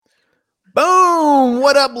Boom!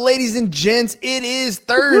 What up, ladies and gents? It is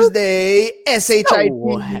Thursday. SHIT.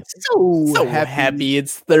 So happy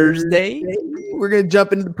it's Thursday. We're going to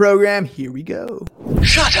jump into the program. Here we go.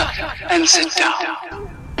 Shut up and sit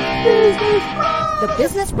down. The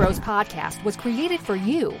Business Bros Podcast was created for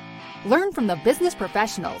you. Learn from the business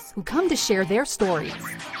professionals who come to share their stories.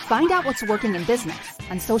 Find out what's working in business,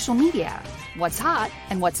 on social media, what's hot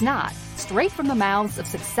and what's not, straight from the mouths of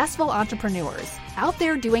successful entrepreneurs out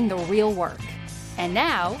there doing the real work. And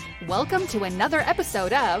now, welcome to another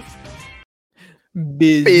episode of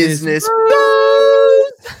Business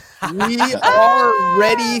Bros. We are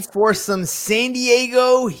ready for some San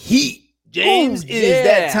Diego heat. James, it is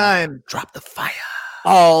that time. Drop the fire.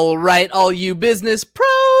 All right, all you business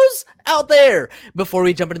pros out there. Before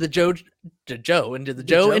we jump into the show,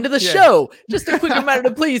 just a quick reminder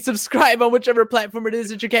to please subscribe on whichever platform it is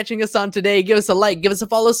that you're catching us on today. Give us a like, give us a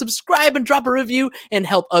follow, subscribe, and drop a review, and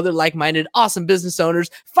help other like-minded awesome business owners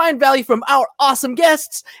find value from our awesome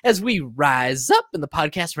guests as we rise up in the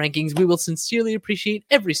podcast rankings. We will sincerely appreciate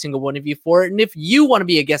every single one of you for it. And if you want to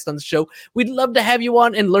be a guest on the show, we'd love to have you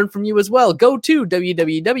on and learn from you as well. Go to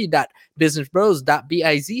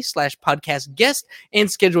www.businessbros.biz/podcast guest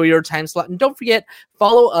and schedule your time slot. And don't forget,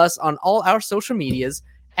 follow us on all our social medias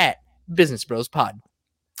at Business Bros Pod.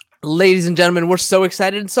 Ladies and gentlemen, we're so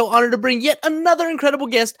excited and so honored to bring yet another incredible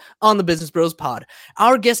guest on the Business Bros Pod.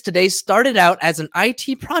 Our guest today started out as an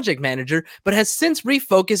IT project manager, but has since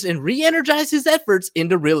refocused and re-energized his efforts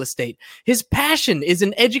into real estate. His passion is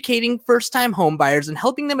in educating first-time home buyers and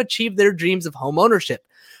helping them achieve their dreams of home ownership.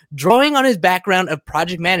 Drawing on his background of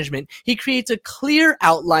project management, he creates a clear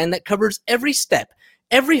outline that covers every step,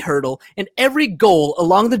 every hurdle, and every goal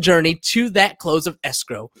along the journey to that close of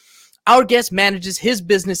escrow. Our guest manages his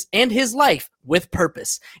business and his life with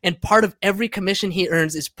purpose, and part of every commission he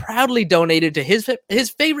earns is proudly donated to his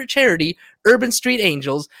favorite charity, Urban Street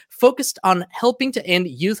Angels, focused on helping to end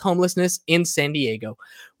youth homelessness in San Diego.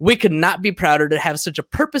 We could not be prouder to have such a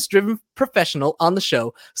purpose-driven professional on the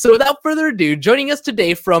show. So without further ado, joining us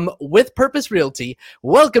today from With Purpose Realty,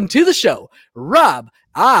 welcome to the show, Rob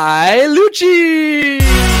Ilucci.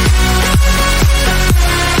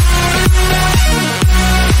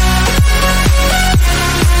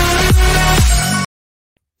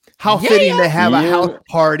 How fitting to have a house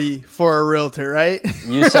party for a realtor, right?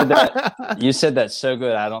 You said that. You said that so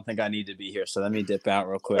good. I don't think I need to be here. So let me dip out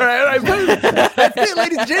real quick. All right. That's it,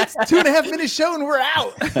 ladies and gents. 2.5 minute show and we're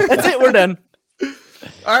out. That's it. We're done.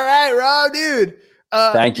 All right, Rob, dude.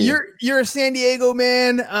 Thank you. You're a San Diego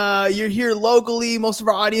man. You're here locally. Most of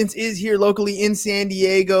our audience is here locally in San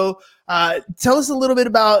Diego. Tell us a little bit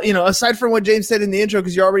about, aside from what James said in the intro,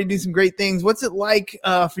 because you already do some great things. What's it like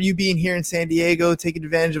for you being here in San Diego, taking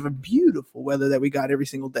advantage of a beautiful weather that we got every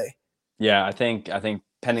single day? Yeah, I think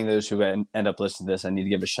pending those who end up listening to this, I need to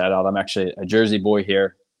give a shout out. I'm actually a Jersey boy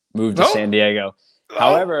here, moved to San Diego.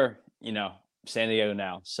 However, San Diego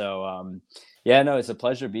now. So, it's a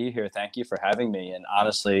pleasure to be here. Thank you for having me. And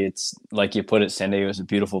honestly, it's like you put it, San Diego is a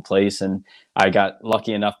beautiful place. And I got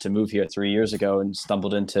lucky enough to move here 3 years ago and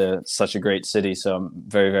stumbled into such a great city. So I'm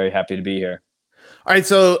very, very happy to be here. All right.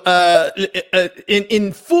 So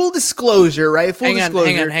in full disclosure, right?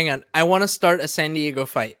 Hang on. I want to start a San Diego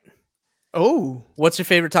fight. Oh. What's your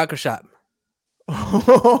favorite taco shop?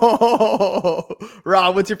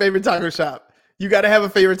 Rob, what's your favorite taco shop? You got to have a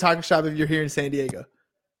favorite taco shop if you're here in San Diego.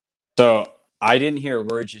 So I didn't hear a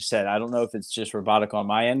word you said. I don't know if it's just robotic on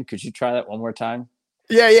my end. Could you try that one more time?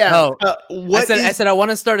 Yeah. Oh, I said I want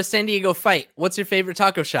to start a San Diego fight. What's your favorite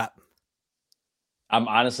taco shop? I'm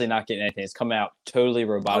honestly not getting anything. It's coming out totally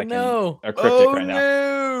robotic or cryptic right now.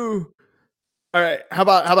 No. All right. How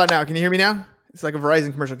about now? Can you hear me now? It's like a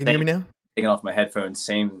Verizon commercial. Can you hear me now? Taking off my headphones.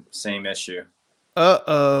 Same issue.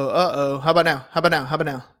 Uh-oh. How about now?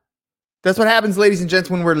 That's what happens, ladies and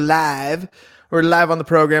gents, when we're live. We're live on the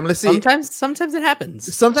program. Let's see. Sometimes it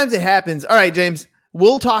happens. Sometimes it happens. All right, James.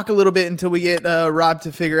 We'll talk a little bit until we get Rob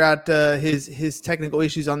to figure out his technical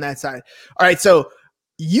issues on that side. All right. So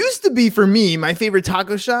used to be for me, my favorite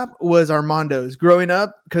taco shop was Armando's growing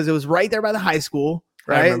up because it was right there by the high school.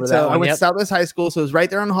 Right. I went to Southwest High School. So it was right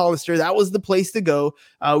there on Hollister. That was the place to go.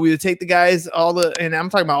 We would take the guys, and I'm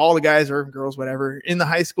talking about all the guys or girls, whatever, in the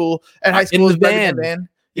high school. At high school, in the band.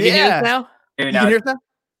 You can hear us now? You can hear us now?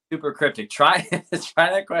 Super cryptic. Try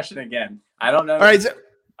that question again. I don't know. All right. So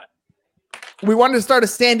we wanted to start a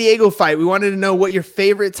San Diego fight. We wanted to know what your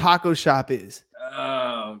favorite taco shop is.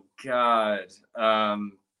 Oh God.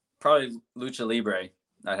 Probably Lucha Libre,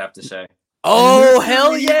 I'd have to say. Oh, Lucha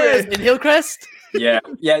hell Libre. yes. In Hillcrest? Yeah,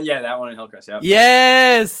 that one in Hillcrest.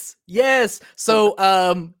 Yeah. Yes. So,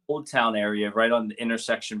 Old Town area, right on the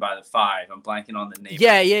intersection by the 5. I'm blanking on the name.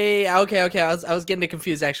 yeah. Okay. I was getting it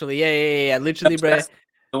confused actually. Yeah. Lucha Libre.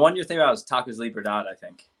 The one you're thinking about is Tacos Libertad, I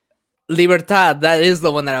think. Libertad. That is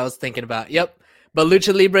the one that I was thinking about. Yep. But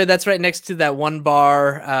Lucha Libre, that's right next to that one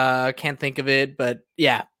bar. Can't think of it, but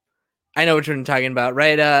yeah, I know what you're talking about.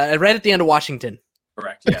 Right at the end of Washington.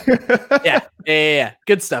 Correct. Yeah. Yeah.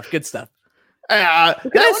 Good stuff. That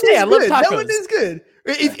one I love is good. That tacos. one is good.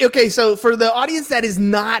 Okay, so for the audience that is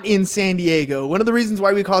not in San Diego, one of the reasons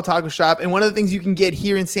why we call it Taco Shop, and one of the things you can get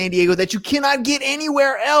here in San Diego that you cannot get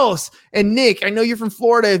anywhere else. And Nick, I know you're from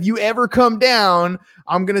Florida. If you ever come down,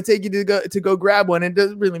 I'm gonna take you to go grab one. It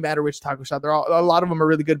doesn't really matter which taco shop. A lot of them are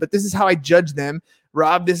really good, but this is how I judge them.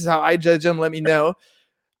 Rob, this is how I judge them. Let me know.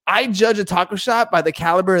 I judge a taco shop by the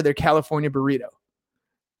caliber of their California burrito.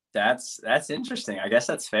 That's interesting. I guess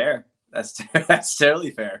that's fair. That's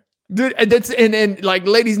totally fair. Dude, and like,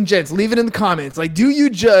 ladies and gents, leave it in the comments. Like, do you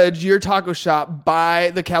judge your taco shop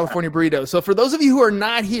by the California burrito? So for those of you who are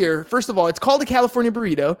not here, first of all, it's called a California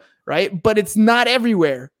burrito, right? But it's not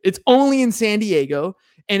everywhere. It's only in San Diego.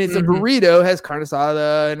 And it's a burrito, has carne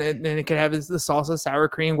asada, and it can have the salsa, sour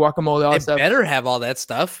cream, guacamole, all that stuff. Better have all that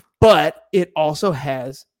stuff. But it also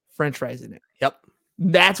has French fries in it. Yep.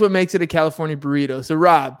 That's what makes it a California burrito. So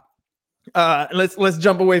Rob, let's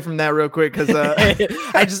jump away from that real quick, because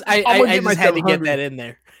I just had to get that in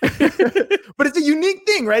there. But it's a unique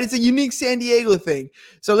thing, right? It's a unique San Diego thing.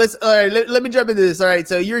 So let me jump into this. All right,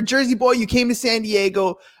 so you're a Jersey boy. You came to San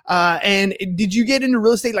Diego, and did you get into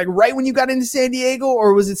real estate like right when you got into San Diego,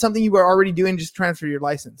 or was it something you were already doing, just transfer your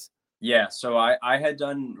license? Yeah, so I had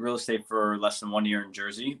done real estate for less than 1 year in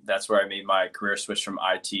Jersey. That's where I made my career switch from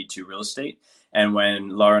IT to real estate. And when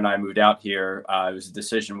Laura and I moved out here, it was a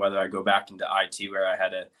decision whether I go back into IT, where I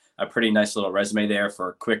had a pretty nice little resume there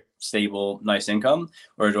for a quick, stable, nice income,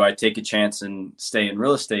 or do I take a chance and stay in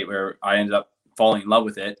real estate, where I ended up falling in love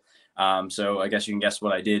with it. So I guess you can guess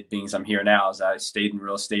what I did, being as I'm here now, is I stayed in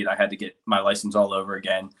real estate. I had to get my license all over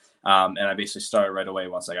again. And I basically started right away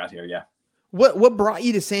once I got here. Yeah. What brought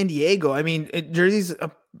you to San Diego? I mean, Jersey's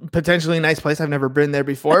a potentially nice place. I've never been there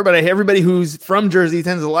before, but everybody who's from Jersey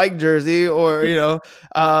tends to like Jersey, or,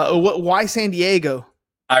 why San Diego?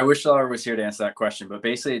 I wish Laura was here to answer that question, but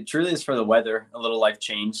basically it truly is for the weather, a little life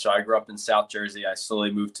change. So I grew up in South Jersey. I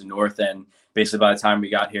slowly moved to North, and basically by the time we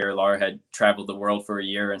got here, Laura had traveled the world for a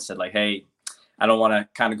year and said, like, hey, I don't want to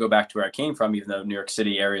kind of go back to where I came from, even though New York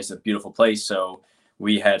City area is a beautiful place. So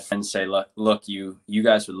we had friends say, look, you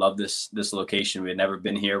guys would love this location. We had never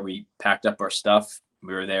been here. We packed up our stuff.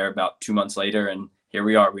 We were there about 2 months later, and here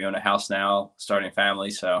we are. We own a house now, starting a family.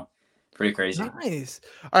 So pretty crazy. Nice.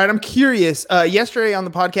 All right. I'm curious. Yesterday on the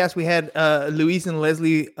podcast, we had Luis and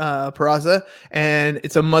Leslie Peraza, and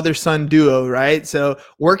it's a mother-son duo, right? So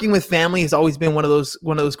working with family has always been one of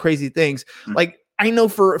those crazy things. Mm-hmm. Like, I know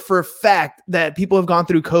for a fact that people have gone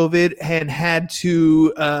through COVID and had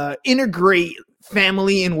to integrate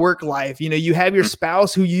family and work life. You have your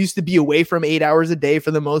spouse who used to be away from 8 hours a day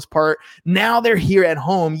for the most part. Now they're here at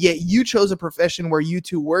home, yet you chose a profession where you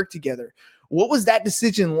two work together. What was that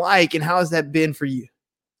decision like, and how has that been for you?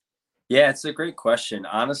 Yeah, it's a great question.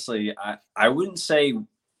 Honestly, I wouldn't say,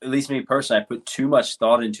 at least me personally, I put too much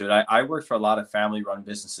thought into it. I worked for a lot of family-run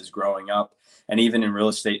businesses growing up, and even in real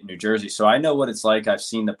estate in New Jersey. So I know what it's like. I've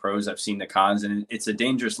seen the pros, I've seen the cons, and it's a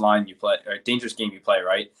dangerous line you play, or a dangerous game you play,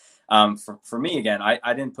 right? For me, again,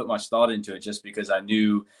 I didn't put much thought into it, just because I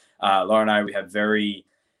knew Laura and I, we have very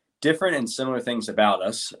different and similar things about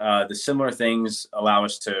us. The similar things allow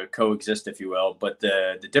us to coexist, if you will, but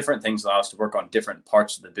the different things allow us to work on different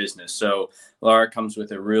parts of the business. So Laura comes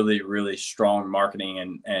with a really, really strong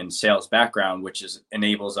marketing and sales background, which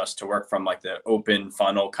enables us to work from like the open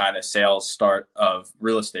funnel kind of sales start of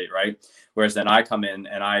real estate, right? Whereas then I come in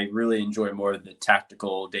and I really enjoy more of the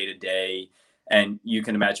tactical day-to-day. And you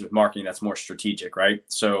can imagine with marketing, that's more strategic, right?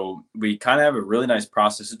 So we kind of have a really nice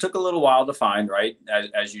process. It took a little while to find, right?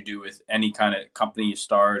 As you do with any kind of company you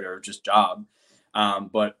start or just job.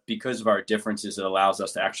 But because of our differences, it allows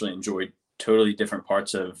us to actually enjoy totally different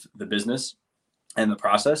parts of the business and the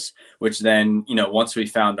process, which then, once we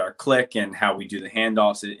found our click and how we do the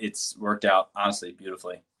handoffs, it's worked out honestly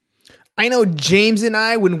beautifully. I know James and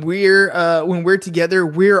I, when we're together,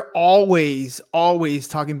 we're always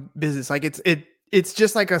talking business. Like it's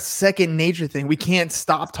just like a second nature thing. We can't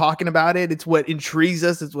stop talking about it. It's what intrigues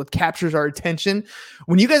us. It's what captures our attention.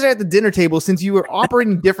 When you guys are at the dinner table, since you were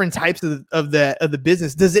operating different types of the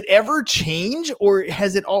business, does it ever change, or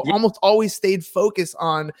has it almost always stayed focused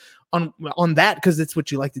on on that because it's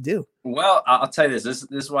what you like to do? Well, I'll tell you this.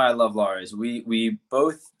 This is why I love Laura. Is we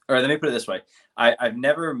both, or let me put it this way. I've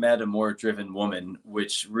never met a more driven woman,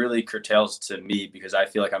 which really curtails to me because I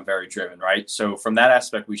feel like I'm very driven, right? So from that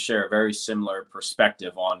aspect, we share a very similar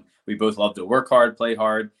perspective on, we both love to work hard, play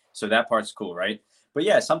hard. So that part's cool, right? But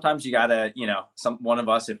yeah, sometimes you gotta, one of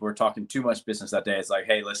us, if we're talking too much business that day, it's like,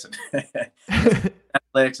 hey, listen, Netflix,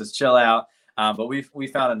 let's chill out. But we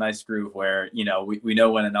found a nice groove where, we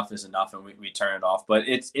know when enough is enough and we turn it off. But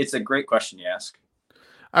it's a great question you ask.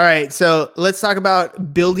 All right, so let's talk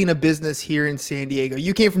about building a business here in San Diego.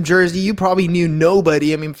 You came from Jersey. You probably knew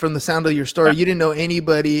nobody. I mean, from the sound of your story, you didn't know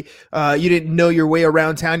anybody. You didn't know your way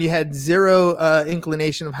around town. You had zero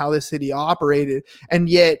inclination of how this city operated, and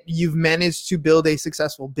yet you've managed to build a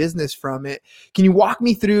successful business from it. Can you walk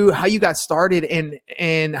me through how you got started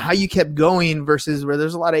and how you kept going versus where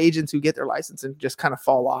there's a lot of agents who get their license and just kind of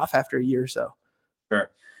fall off after a year or so? Sure.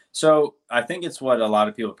 So I think it's what a lot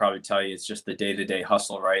of people probably tell you. It's just the day-to-day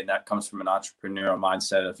hustle, right? And that comes from an entrepreneurial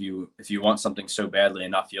mindset. If you want something so badly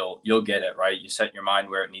enough, you'll get it, right? You set your mind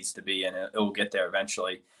where it needs to be, and it will get there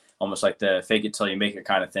eventually. Almost like the fake it till you make it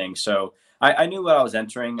kind of thing. So I knew what I was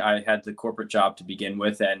entering. I had the corporate job to begin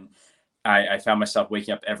with, and I found myself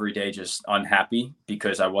waking up every day just unhappy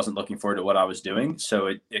because I wasn't looking forward to what I was doing.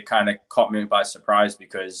 So it kind of caught me by surprise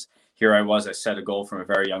because here I was. I set a goal from a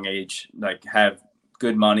very young age, like have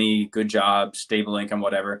good money, good job, stable income,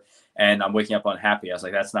 whatever. And I'm waking up unhappy. I was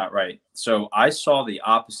like, that's not right. So I saw the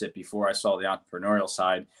opposite before I saw the entrepreneurial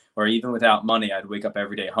side, where even without money, I'd wake up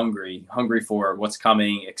every day hungry for what's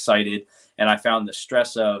coming, excited. And I found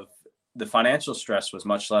the financial stress was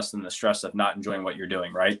much less than the stress of not enjoying what you're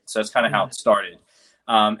doing. Right. So that's kind of how it started.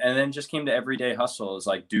 And then just came to everyday hustle is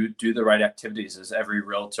like, do the right activities, as every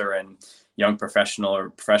realtor and young professional or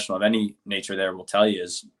professional of any nature there will tell you.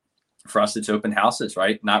 Is for us, it's open houses,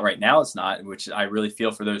 right? Not right now, it's not, which I really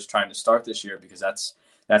feel for those trying to start this year, because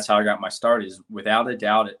that's how I got my start. Is without a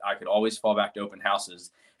doubt, I could always fall back to open houses.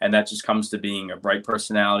 And that just comes to being a bright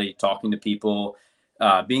personality, talking to people,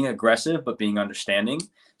 being aggressive, but being understanding.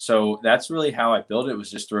 So that's really how I built it, was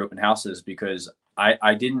just through open houses, because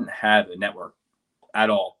I didn't have a network at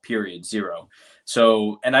all, period, zero.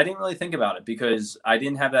 So, and I didn't really think about it because I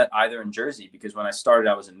didn't have that either in Jersey, because when I started,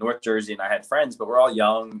 I was in North Jersey and I had friends, but we're all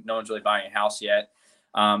young. No one's really buying a house yet.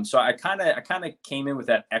 So I kind of came in with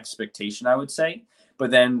that expectation, I would say,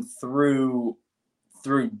 but then through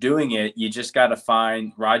doing it, you just got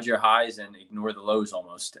to ride your highs and ignore the lows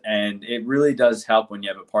almost. And it really does help when you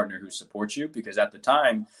have a partner who supports you, because at the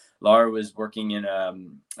time, Laura was working in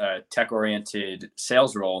a tech-oriented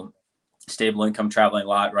sales role, stable income, traveling a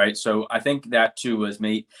lot, right? So I think that too was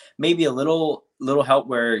maybe a little help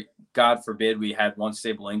where, God forbid, we had one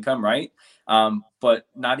stable income, right? But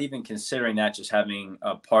not even considering that, just having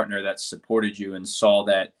a partner that supported you and saw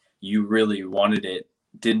that you really wanted it,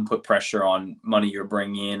 didn't put pressure on money you're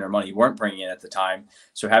bringing in or money you weren't bringing in at the time.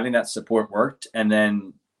 So having that support worked. And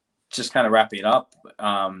then just kind of wrapping it up,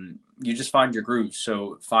 you just find your groove.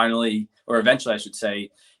 So finally, or eventually I should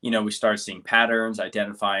say, we started seeing patterns,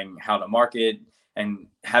 identifying how to market, and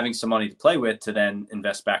having some money to play with to then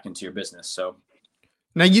invest back into your business. So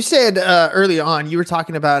now, you said early on, you were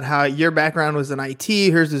talking about how your background was in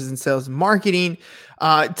IT, hers was in sales and marketing.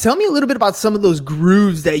 Tell me a little bit about some of those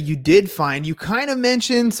grooves that you did find. You kind of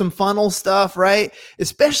mentioned some funnel stuff, right?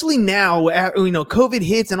 Especially now, COVID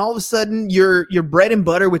hits and all of a sudden your bread and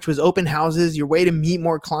butter, which was open houses, your way to meet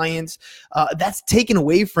more clients, that's taken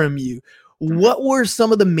away from you. What were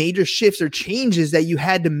some of the major shifts or changes that you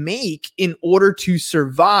had to make in order to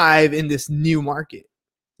survive in this new market?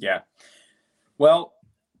 Yeah. Well,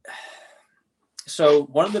 so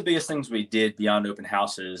one of the biggest things we did beyond open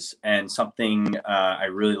houses, and something I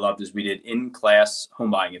really loved, is we did in-class home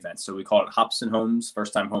buying events. So we called it Hops and Homes,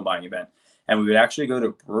 first time home buying event. And we would actually go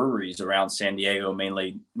to breweries around San Diego,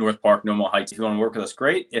 mainly North Park, Normal Heights. If you want to work with us,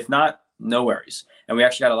 great. If not, no worries. And we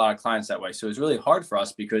actually got a lot of clients that way. So it was really hard for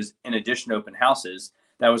us because in addition to open houses,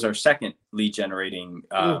 that was our second lead generating.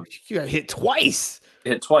 You got hit twice.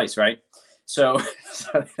 Hit twice, right? So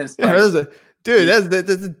that's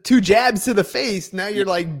two jabs to the face. Now you're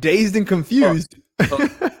like dazed and confused.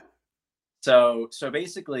 So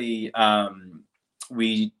basically,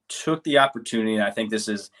 we took the opportunity, and I think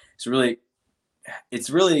it's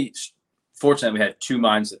really fortunate we had two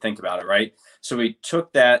minds to think about it, right? So we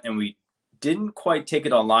took that and we didn't quite take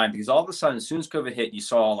it online, because all of a sudden, as soon as COVID hit, you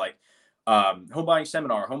saw like home buying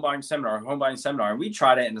seminar. And we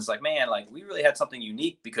tried it, and it's like, man, like we really had something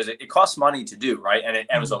unique, because it costs money to do, right? And it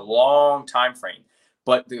was a long time frame,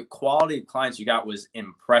 but the quality of clients you got was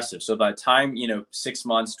impressive. So by the time, 6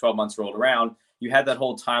 months, 12 months rolled around, you had that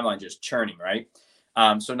whole timeline just churning, right?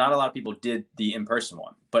 So not a lot of people did the in-person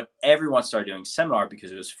one, but everyone started doing seminar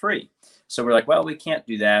because it was free. So we're like, well, we can't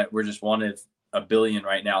do that. We're just one of a billion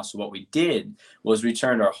right now. So what we did was we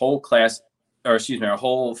turned our whole our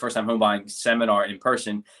whole first-time home buying seminar in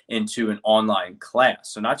person into an online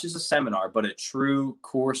class. So not just a seminar, but a true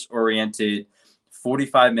course-oriented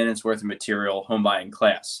 45 minutes worth of material home buying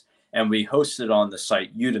class. And we hosted on the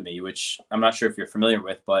site Udemy, which I'm not sure if you're familiar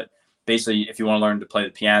with, but basically if you want to learn to play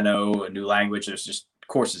the piano, a new language, there's just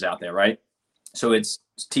courses out there, right? So it's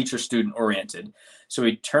teacher student oriented. So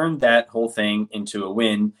we turned that whole thing into a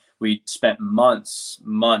win. We spent months,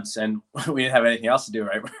 and we didn't have anything else to do,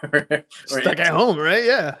 right? We're stuck at home, right?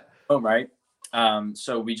 Yeah. Home, right?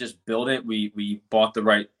 So we just built it. We bought the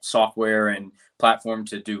right software and platform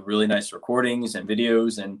to do really nice recordings and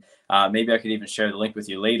videos. And maybe I could even share the link with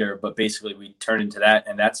you later. But basically, we turned into that.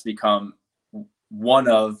 And that's become one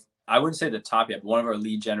of, I wouldn't say the top yet, but one of our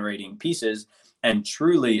lead generating pieces and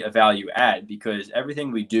truly a value add, because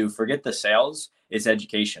everything we do, forget the sales, it's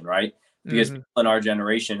education, right? Because people in our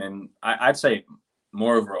generation, and I'd say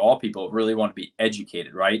more overall, people really want to be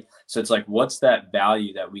educated, right? So it's like, what's that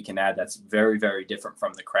value that we can add that's very, very different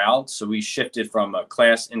from the crowd? So we shifted from a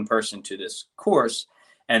class in person to this course.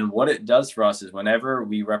 And what it does for us is whenever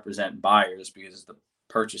we represent buyers, because it's the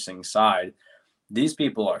purchasing side, these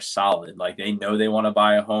people are solid. Like they know they want to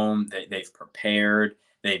buy a home. They've prepared.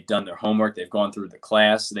 They've done their homework. They've gone through the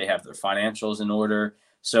class. They have their financials in order.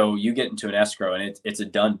 So you get into an escrow and it's a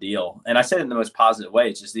done deal. And I said it in the most positive way.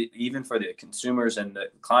 It's just even for the consumers and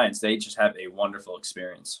the clients, they just have a wonderful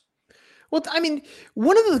experience. Well, I mean,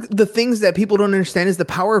 one of the things that people don't understand is the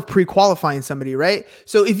power of pre-qualifying somebody, right?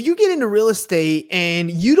 So if you get into real estate and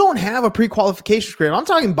you don't have a pre-qualification script, I'm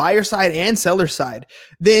talking buyer side and seller side,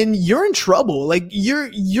 then you're in trouble. Like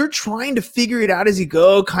you're trying to figure it out as you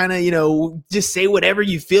go, kind of, just say whatever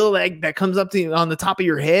you feel like that comes up to you on the top of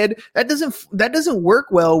your head. That doesn't work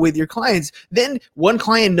well with your clients. Then one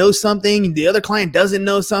client knows something, the other client doesn't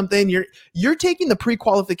know something. You're taking the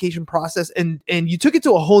pre-qualification process and you took it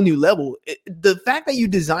to a whole new level. The fact that you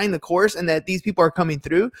designed the course and that these people are coming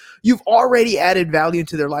through, you've already added value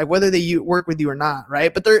to their life, whether they work with you or not,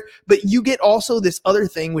 right? But you get also this other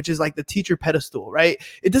thing, which is like the teacher pedestal, right?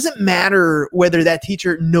 It doesn't matter whether that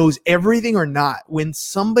teacher knows everything or not. When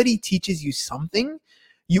somebody teaches you something,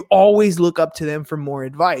 you always look up to them for more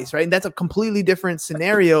advice, right? And that's a completely different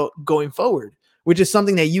scenario going forward, which is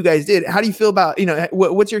something that you guys did. How do you feel about,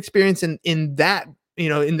 what's your experience in that,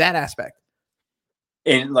 in that aspect?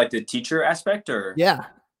 In like the teacher aspect or?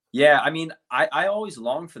 Yeah. I mean, I always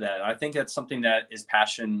long for that. I think that's something that is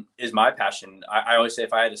my passion. I always say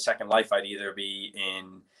if I had a second life, I'd either be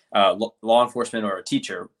in law enforcement or a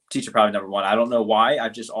teacher probably number one. I don't know why.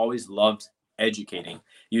 I've just always loved educating.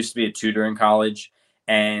 Used to be a tutor in college.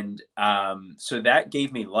 And so that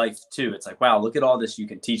gave me life too. It's like, wow, look at all this you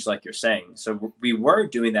can teach, like you're saying. So we were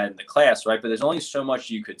doing that in the class, right? But there's only so much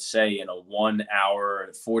you could say in a 1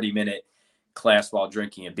 hour, 40-minute class while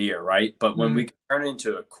drinking a beer, right? But when we turn it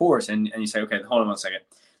into a course and you say, okay, hold on 1 second,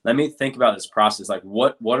 let me think about this process. Like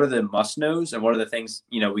what are the must knows and what are the things,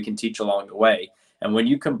 we can teach along the way? And when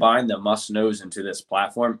you combine the must knows into this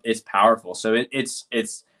platform, it's powerful. So it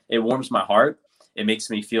warms my heart. It makes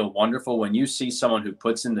me feel wonderful when you see someone who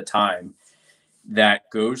puts in the time that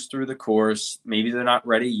goes through the course. Maybe they're not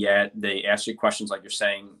ready yet. They ask you questions like you're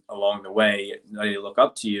saying along the way. They look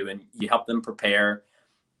up to you and you help them prepare.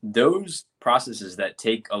 Those processes that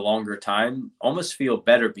take a longer time almost feel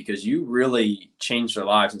better because you really change their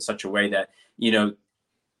lives in such a way that,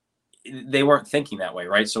 they weren't thinking that way,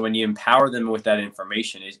 right? So when you empower them with that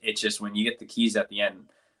information, it's just when you get the keys at the end,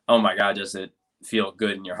 oh my God, does it feel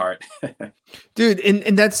good in your heart. Dude,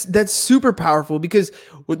 and that's super powerful because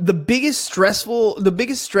the biggest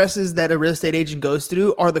stresses that a real estate agent goes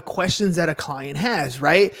through are the questions that a client has,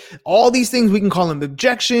 right? All these things, we can call them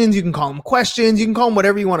objections, you can call them questions, you can call them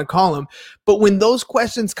whatever you want to call them. But when those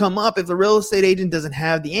questions come up, if the real estate agent doesn't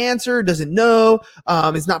have the answer, doesn't know,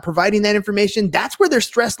 is not providing that information, that's where their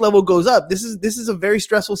stress level goes up. This is a very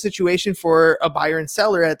stressful situation for a buyer and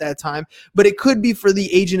seller at that time, but it could be for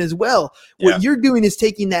the agent as well. Yeah. What you're doing is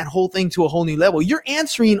taking that whole thing to a whole new level. You're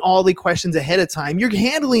answering all the questions ahead of time. You're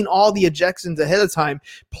handling all the objections ahead of time.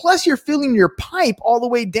 Plus, you're filling your pipe all the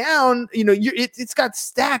way down. It's got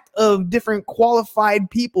stacked of different qualified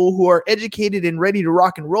people who are educated and ready to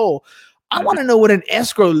rock and roll. I want to know what an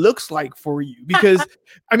escrow looks like for you because,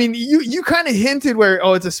 I mean, you kind of hinted where,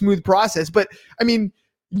 it's a smooth process, but I mean,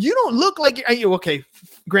 you don't look like okay.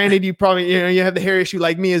 Granted, you probably you have the hair issue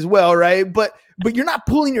like me as well, right? But you're not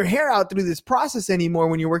pulling your hair out through this process anymore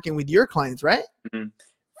when you're working with your clients, right? Mm-hmm.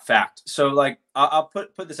 Fact. So like I'll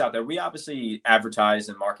put this out there. We obviously advertise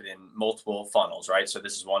and market in multiple funnels, right? So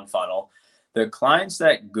this is one funnel. The clients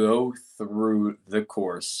that go through the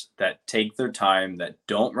course, that take their time, that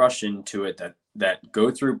don't rush into it, that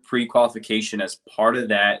go through pre-qualification as part of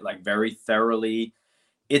that, like very thoroughly,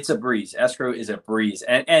 it's a breeze. Escrow is a breeze.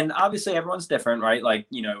 And obviously everyone's different, right? Like,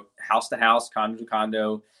 house to house, condo to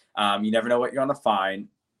condo. You never know what you're going to find.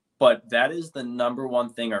 But that is the number one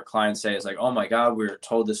thing our clients say is like, oh my God, we were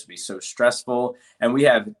told this would be so stressful. And we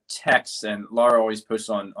have texts, and Laura always posts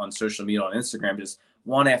on social media, on Instagram, just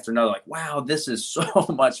one after another, like, wow, this is so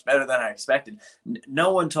much better than I expected.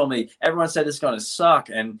 No one told me. Everyone said it's going to suck.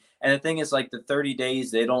 And the thing is, like, the 30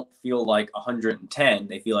 days, they don't feel like 110.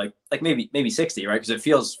 They feel like maybe 60, right? Because it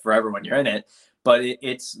feels forever when you're in it. But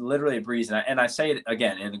it's literally a breeze. And I say it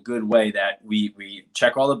again in a good way, that we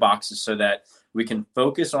check all the boxes so that we can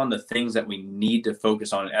focus on the things that we need to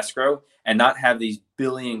focus on in escrow, and not have these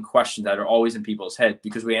billion questions that are always in people's head,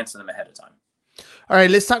 because we answer them ahead of time. All right,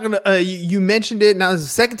 let's talk about, you mentioned it. Now, this is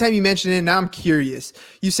the second time you mentioned it. Now I'm curious.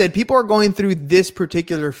 You said people are going through this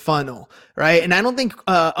particular funnel, right? And I don't think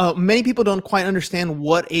many people don't quite understand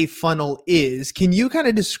what a funnel is. Can you kind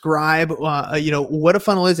of describe, what a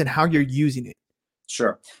funnel is and how you're using it?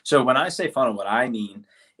 Sure. So when I say funnel, what I mean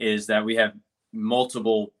is that we have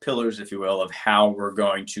multiple pillars, if you will, of how we're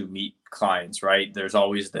going to meet clients, right? There's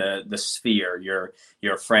always the sphere,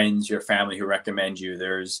 your friends, your family who recommend you.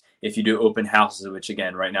 There's, if you do open houses, which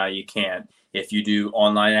again, right now you can't, if you do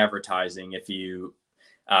online advertising, if you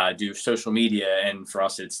do social media, and for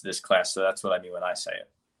us, it's this class. So that's what I mean when I say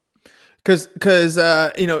it. Because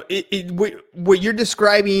what you're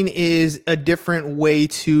describing is a different way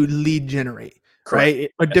to lead generate, correct,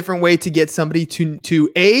 right? A different way to get somebody to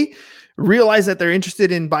A, realize that they're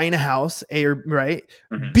interested in buying a house, right?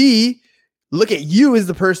 Mm-hmm. B, look at you as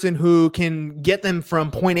the person who can get them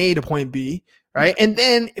from point A to point B, right? And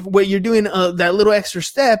then what you're doing, that little extra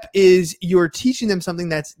step, is you're teaching them something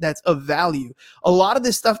that's of value. A lot of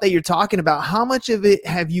this stuff that you're talking about, how much of it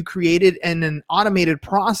have you created in an automated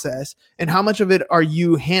process, and how much of it are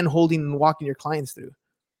you hand holding and walking your clients through?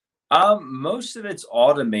 Most of it's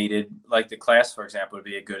automated. Like the class, for example, would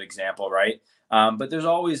be a good example, right? But there's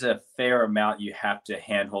always a fair amount you have to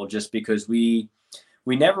handhold, just because we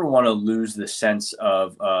never want to lose the sense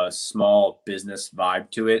of a small business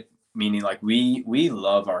vibe to it. Meaning, like, we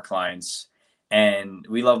love our clients and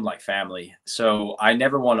we love them like family. So I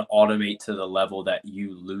never want to automate to the level that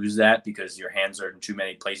you lose that, because your hands are in too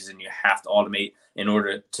many places and you have to automate in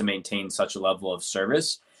order to maintain such a level of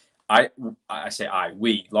service.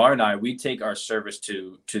 Laura and I, we take our service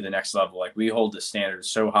to the next level. Like, we hold the standard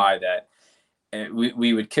so high that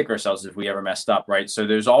we would kick ourselves if we ever messed up, right? So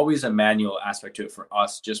there's always a manual aspect to it for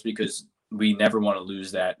us, just because we never want to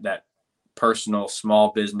lose that personal,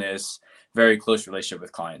 small business, very close relationship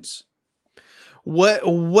with clients.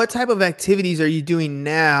 What type of activities are you doing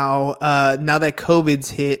now that COVID's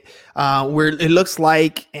hit, where it looks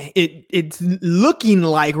like it's looking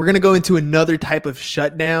like we're going to go into another type of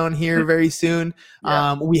shutdown here very soon?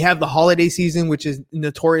 Yeah. We have the holiday season, which is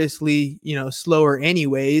notoriously, slower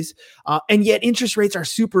anyways. And yet interest rates are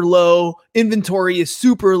super low. Inventory is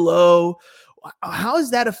super low. How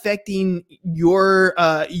is that affecting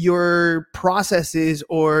your processes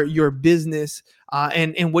or your business?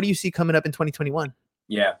 And what do you see coming up in 2021?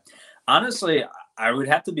 Yeah, honestly, I would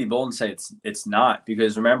have to be bold and say it's not,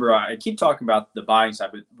 because remember, I keep talking about the buying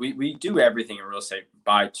side, but we do everything in real estate,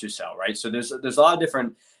 buy to sell, right? So there's a lot of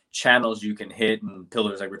different channels you can hit and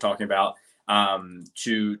pillars like we're talking about,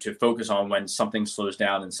 to focus on when something slows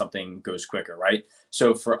down and something goes quicker, right?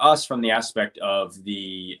 So for us, from the aspect of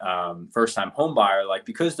the first-time home buyer, like,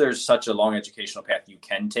 because there's such a long educational path you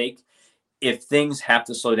can take, if things have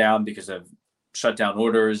to slow down because of shutdown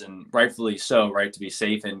orders, and rightfully so, right, to be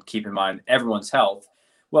safe and keep in mind everyone's health,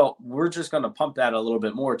 well, we're just going to pump that a little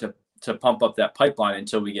bit more to pump up that pipeline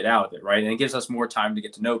until we get out of it, right? And it gives us more time to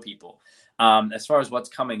get to know people. As far as what's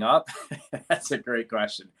coming up, that's a great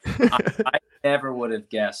question. I never would have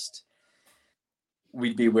guessed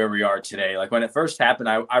we'd be where we are today. Like, when it first happened,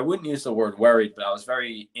 I wouldn't use the word worried, but I was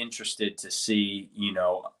very interested to see,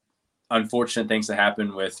 unfortunate things that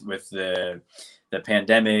happen with the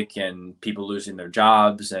pandemic and people losing their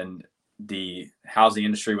jobs, and the housing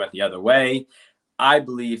industry went the other way. I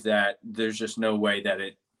believe that there's just no way that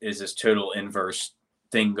it is this total inverse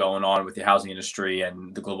thing going on with the housing industry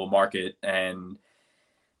and the global market and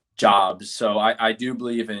jobs. So I do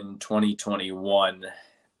believe in 2021,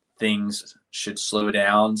 things should slow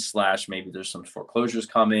down, / maybe there's some foreclosures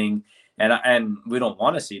coming. And we don't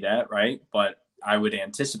want to see that, right? But I would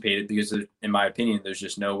anticipate it, because in my opinion, there's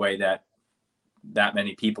just no way that that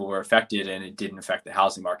many people were affected and it didn't affect the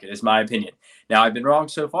housing market, is my opinion. Now, I've been wrong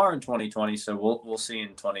so far in 2020, so we'll see in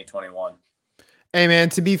 2021. Hey man,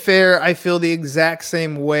 to be fair, I feel the exact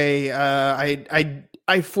same way.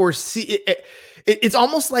 I foresee it. It's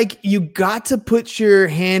almost like you got to put your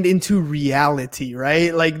hand into reality,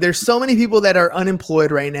 right? Like there's so many people that are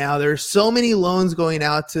unemployed right now. There's so many loans going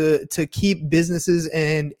out to keep businesses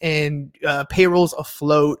and payrolls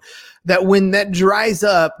afloat, that when that dries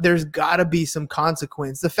up, there's got to be some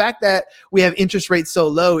consequence. The fact that we have interest rates so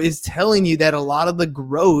low is telling you that a lot of the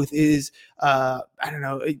growth is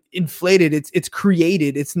inflated. It's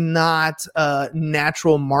created. It's not a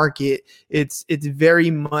natural market. It's very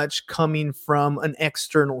much coming from an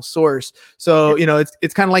external source. So,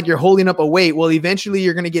 it's kind of like you're holding up a weight. Well, eventually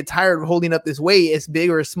you're going to get tired of holding up this weight, as big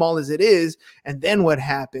or as small as it is. And then what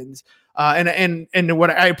happens? And what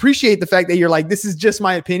I appreciate the fact that you're like, this is just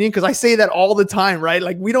my opinion, because I say that all the time, right?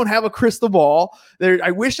 Like we don't have a crystal ball there.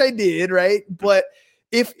 I wish I did, right? But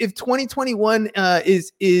if 2021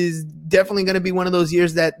 is definitely going to be one of those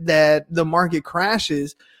years that the market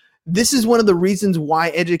crashes, this is one of the reasons why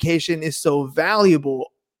education is so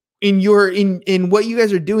valuable. In what you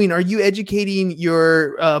guys are doing, are you educating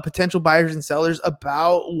your potential buyers and sellers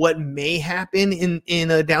about what may happen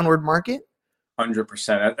in a downward market?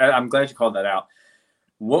 100%. I'm glad you called that out.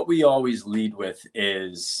 What we always lead with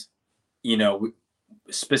is,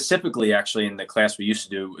 specifically actually in the class we used to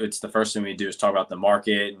do, it's the first thing we do is talk about the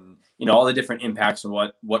market and, all the different impacts and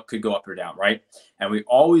what could go up or down, right? And we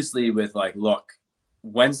always lead with like, look,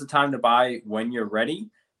 when's the time to buy? When you're ready,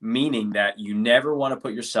 meaning that you never want to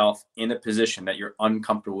put yourself in a position that you're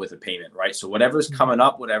uncomfortable with a payment, right? So whatever's coming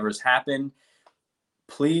up, whatever's happened,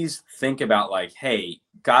 please think about like, hey,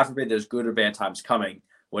 God forbid there's good or bad times coming.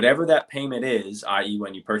 Whatever that payment is, i.e.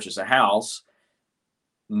 when you purchase a house,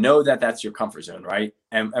 know that that's your comfort zone, right?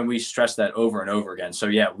 And we stress that over and over again. So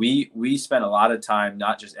yeah, we spend a lot of time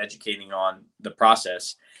not just educating on the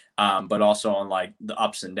process, but also on like the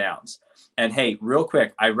ups and downs. And hey, real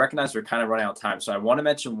quick, I recognize we're kind of running out of time. So I want to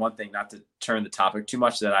mention one thing, not to turn the topic too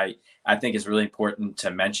much, that I think is really important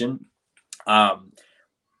to mention. One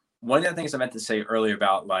of the things I meant to say earlier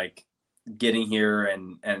about like getting here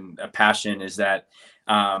and a passion is that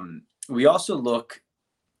we also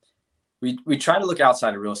we try to look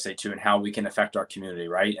outside of real estate too, and how we can affect our community,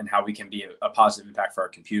 right? And how we can be a positive impact for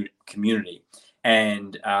our community.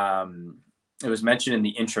 And it was mentioned in the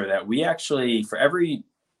intro that we actually, for every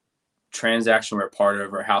transaction we're a part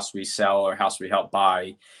of, or house we sell or house we help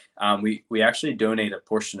buy, we actually donate a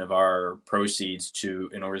portion of our proceeds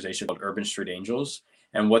to an organization called Urban Street Angels.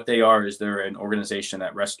 And what they are is they're an organization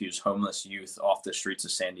that rescues homeless youth off the streets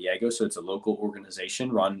of San Diego. So it's a local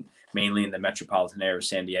organization run mainly in the metropolitan area of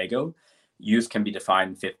San Diego. Youth can be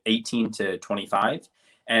defined 18 to 25.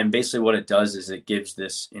 And basically what it does is it gives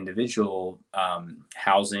this individual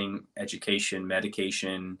housing, education,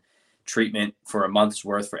 medication, treatment for a month's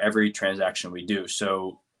worth for every transaction we do.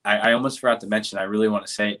 So I almost forgot to mention, I really want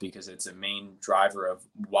to say it because it's a main driver of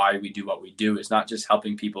why we do what we do. It's not just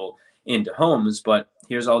helping people into homes, but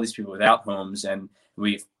here's all these people without homes, and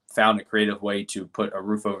we've found a creative way to put a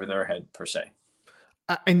roof over their head, per se.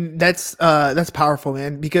 And that's powerful,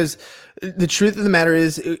 man, because the truth of the matter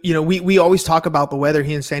is, we always talk about the weather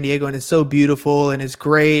here in San Diego, and it's so beautiful and it's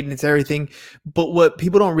great and it's everything. But what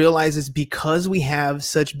people don't realize is because we have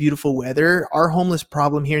such beautiful weather, our homeless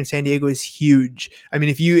problem here in San Diego is huge. I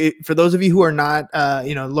mean, for those of you who are not,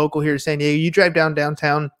 local here in San Diego, you drive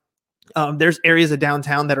downtown, there's areas of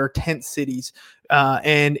downtown that are tent cities.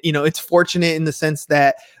 And it's fortunate in the sense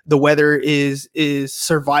that the weather is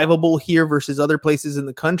survivable here versus other places in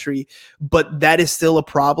the country, but that is still a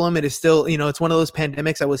problem. It is still, it's one of those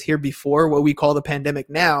pandemics that was here before, what we call the pandemic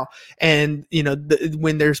now. And,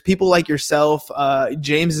 when there's people like yourself,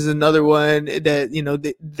 James is another one that,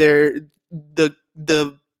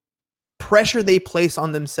 the pressure they place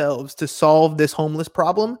on themselves to solve this homeless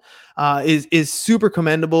problem is super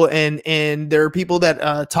commendable, and there are people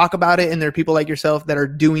that talk about it, and there are people like yourself that are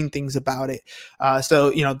doing things about it.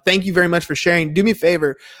 So thank you very much for sharing. Do me a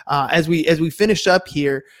favor, as we finish up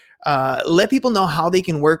here, let people know how they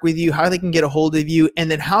can work with you, how they can get a hold of you,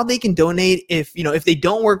 and then how they can donate. If they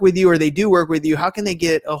don't work with you or they do work with you, how can they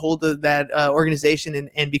get a hold of that organization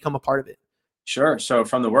and become a part of it? Sure. So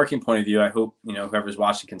from the working point of view, I hope, whoever's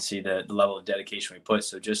watching can see the level of dedication we put.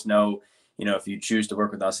 So just know, if you choose to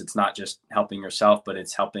work with us, it's not just helping yourself, but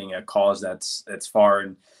it's helping a cause that's far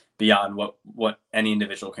and beyond what any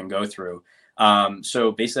individual can go through.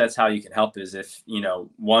 So basically that's how you can help is if,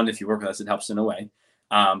 one, if you work with us, it helps in a way.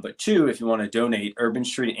 But two, if you want to donate, Urban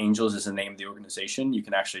Street Angels is the name of the organization. You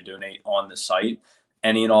can actually donate on the site.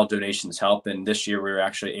 any and all donations help. And this year we were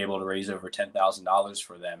actually able to raise over $10,000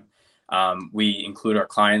 for them. We include our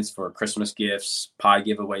clients for Christmas gifts, pie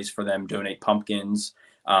giveaways for them, donate pumpkins.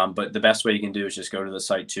 But the best way you can do is just go to the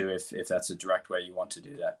site too, if that's a direct way you want to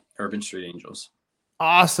do that. Urban Street Angels.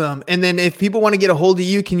 Awesome. And then if people want to get a hold of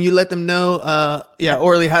you, can you let them know,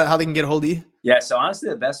 Orly, how they can get a hold of you? Yeah. So honestly,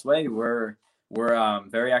 the best way, we're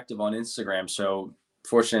very active on Instagram. So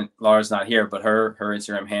fortunate Laura's not here, but her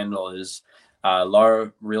Instagram handle is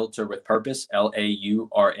Laura Realtor with Purpose,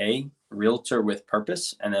 LAURA Realtor with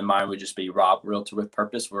Purpose. And then mine would just be Rob Realtor with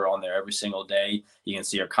Purpose. We're on there every single day. You can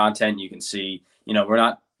see our content. You can see, we're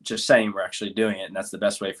not just saying, we're actually doing it. And that's the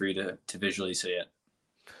best way for you to visually see it.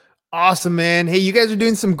 Awesome, man. Hey, you guys are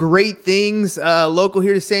doing some great things local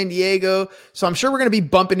here to San Diego. So I'm sure we're going to be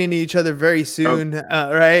bumping into each other very soon,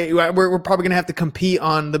 right? We're probably going to have to compete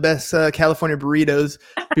on the best California burritos.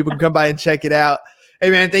 People can come by and check it out.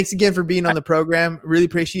 Hey, man, thanks again for being on the program. Really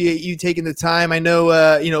appreciate you taking the time. I know,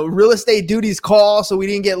 real estate duties call, so we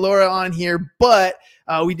didn't get Laura on here, but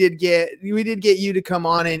we did get you to come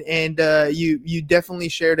on, and you definitely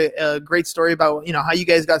shared a great story about how you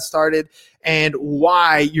guys got started and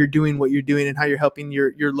why you're doing what you're doing and how you're helping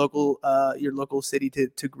your local city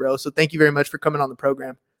to grow. So thank you very much for coming on the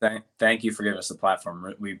program. Thank you for giving us the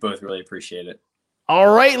platform. We both really appreciate it.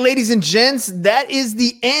 All right, ladies and gents, that is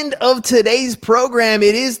the end of today's program.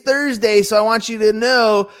 It is Thursday, so I want you to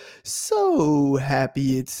know, so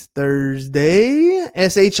happy it's Thursday.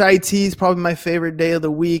 SHIT is probably my favorite day of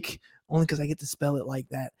the week, only because I get to spell it like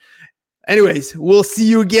that. Anyways, we'll see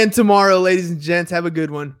you again tomorrow, ladies and gents. Have a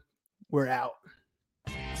good one. We're out.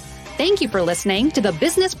 Thank you for listening to the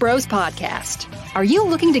Business Bros Podcast. Are you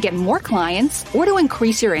looking to get more clients or to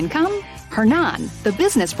increase your income? Hernan, the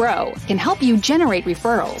business bro, can help you generate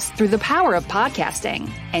referrals through the power of podcasting.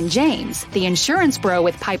 And James, the insurance bro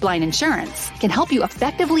with Pipeline Insurance, can help you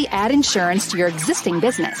effectively add insurance to your existing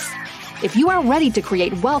business. If you are ready to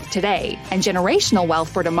create wealth today and generational wealth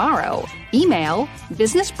for tomorrow, email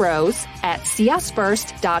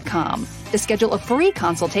businessbros@seeusfirst.com to schedule a free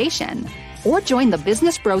consultation or join the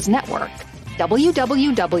Business Bros Network,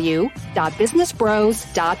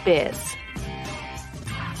 www.businessbros.biz.